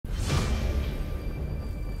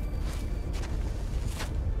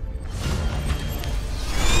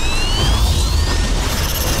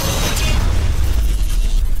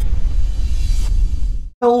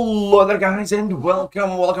Hello there guys and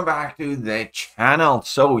welcome back to the channel.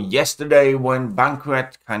 So yesterday when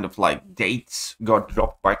Banquet kind of like dates got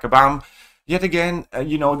dropped by Kabam, yet again,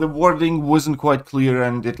 the wording wasn't quite clear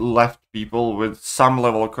and it left people with some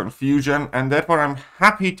level of confusion, and therefore I'm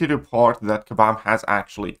happy to report that Kabam has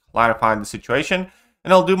actually clarified the situation,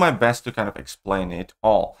 and I'll do my best to kind of explain it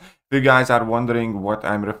all. If you guys are wondering what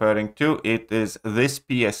I'm referring to, it is this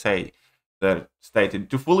PSA that stated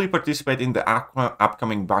to fully participate in the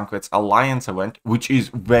upcoming Banquet's Alliance event, which is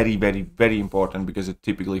very, very, very important because it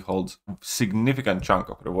typically holds a significant chunk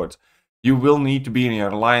of rewards. You will need to be in your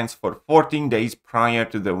Alliance for 14 days prior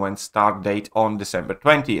to the event start date on December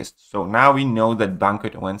 20th. So now we know that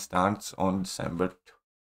Banquet event starts on December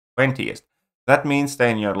 20th. That means stay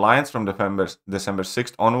in your Alliance from December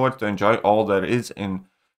 6th onward to enjoy all there is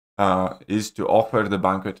to offer the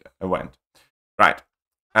Banquet event. Right.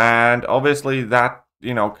 And obviously that,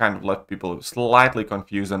 kind of left people slightly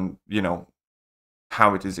confused on,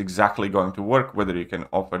 how it is exactly going to work, whether you can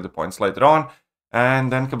offer the points later on. And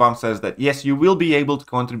then Kabam says that, yes, you will be able to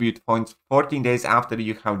contribute points 14 days after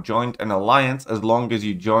you have joined an alliance. As long as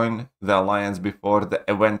you join the alliance before the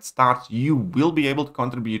event starts, you will be able to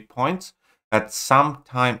contribute points at some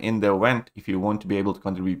time in the event. If you want to be able to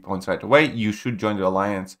contribute points right away, you should join the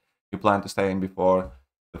alliance you plan to stay in before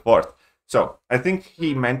the 4th. So I think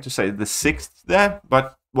he meant to say the 6th there,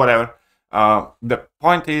 but whatever. The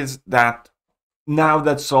point is that now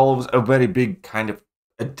that solves a very big kind of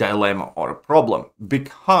a dilemma or a problem,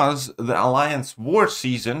 because the Alliance War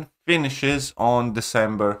season finishes on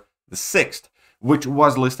December the 6th, which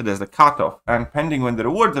was listed as the cutoff. And pending when the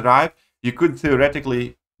rewards arrive, you could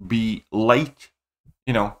theoretically be late,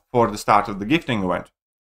 for the start of the gifting event,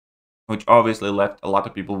 which obviously left a lot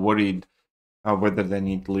of people worried. Whether they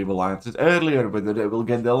need to leave alliances earlier, whether they will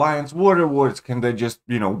get the Alliance War rewards, can they just,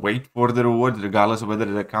 wait for the rewards regardless of whether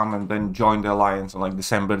they come and then join the Alliance on like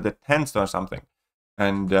December the 10th or something.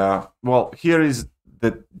 And, well, here is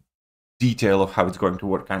the detail of how it's going to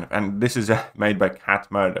work, kind of. And this is made by Cat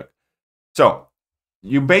Murdoch. So,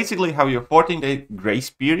 you basically have your 14-day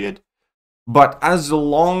grace period, but as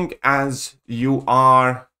long as you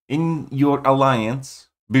are in your Alliance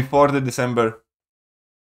before the December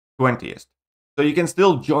 20th. So you can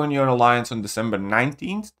still join your alliance on December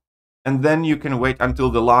 19th, and then you can wait until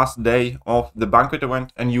the last day of the Banquet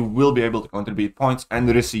event, and you will be able to contribute points and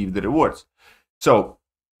receive the rewards. So,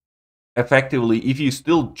 effectively, if you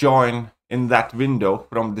still join in that window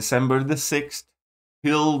from December the 6th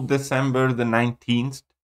till December the 19th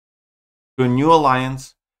to a new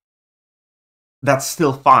alliance, that's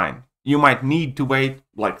still fine. You might need to wait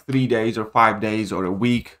like 3 days or 5 days or a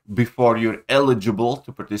week before you're eligible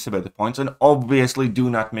to participate the points. And obviously do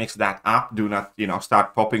not mix that up. Do not,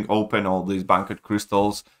 start popping open all these Banquet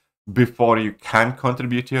crystals before you can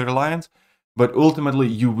contribute to your alliance. But ultimately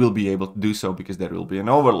you will be able to do so because there will be an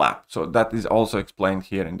overlap. So that is also explained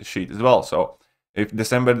here in the sheet as well. So if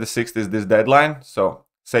December the 6th is this deadline, so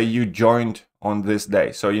say you joined on this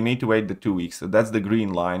day, so you need to wait the 2 weeks. So that's the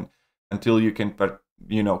green line until you can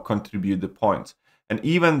contribute the points. And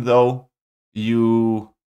even though you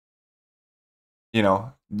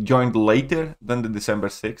joined later than the December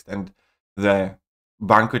 6th and the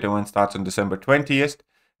Banquet event starts on December 20th,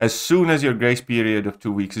 as soon as your grace period of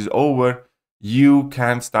 2 weeks is over, you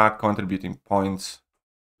can start contributing points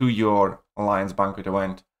to your Alliance Banquet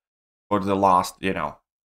event for the last,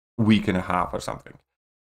 week and a half or something.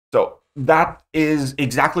 So that is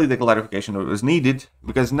exactly the clarification that was needed,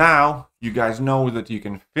 because now you guys know that you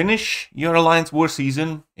can finish your Alliance War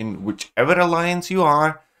season in whichever alliance you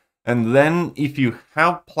are, and then if you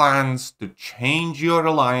have plans to change your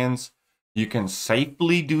alliance, you can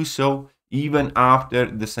safely do so even after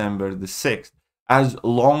December the 6th, as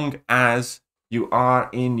long as you are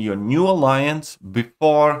in your new alliance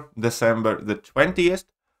before December the 20th,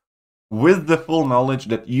 with the full knowledge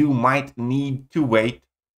that you might need to wait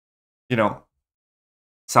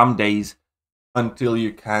some days until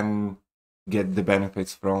you can get the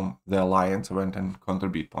benefits from the alliance event and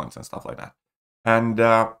contribute points and stuff like that. And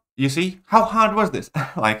you see, how hard was this?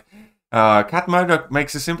 Cat Murdoch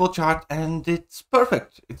makes a simple chart and it's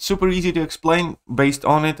perfect. It's super easy to explain based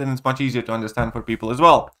on it, and it's much easier to understand for people as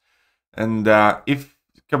well. And if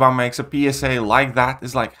Kabam makes a PSA like that,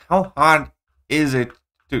 it's like, how hard is it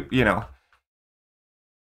to,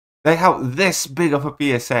 they have this big of a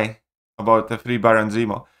PSA about the free Baron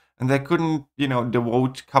Zemo, and they couldn't,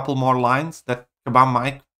 devote a couple more lines that Kabam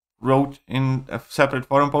Mike wrote in a separate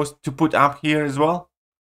forum post to put up here as well?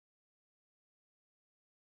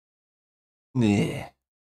 Yeah.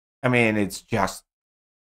 I mean, it's just,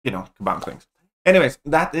 Kabam things. Anyways,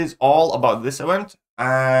 that is all about this event.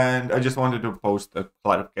 And I just wanted to post a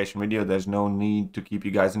clarification video. There's no need to keep you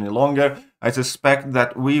guys any longer. I suspect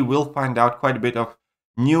that we will find out quite a bit of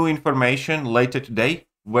new information later today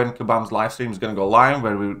when Kabam's live stream is going to go live,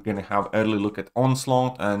 where we're going to have early look at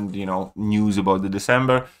Onslaught and, you know, news about the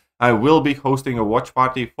December. I will be hosting a watch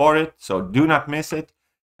party for it, so do not miss it.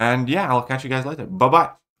 And yeah, I'll catch you guys later.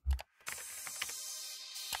 Bye-bye.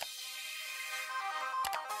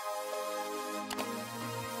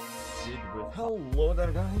 Hello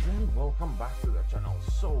there guys, and welcome back to the channel.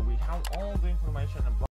 So we have all the information about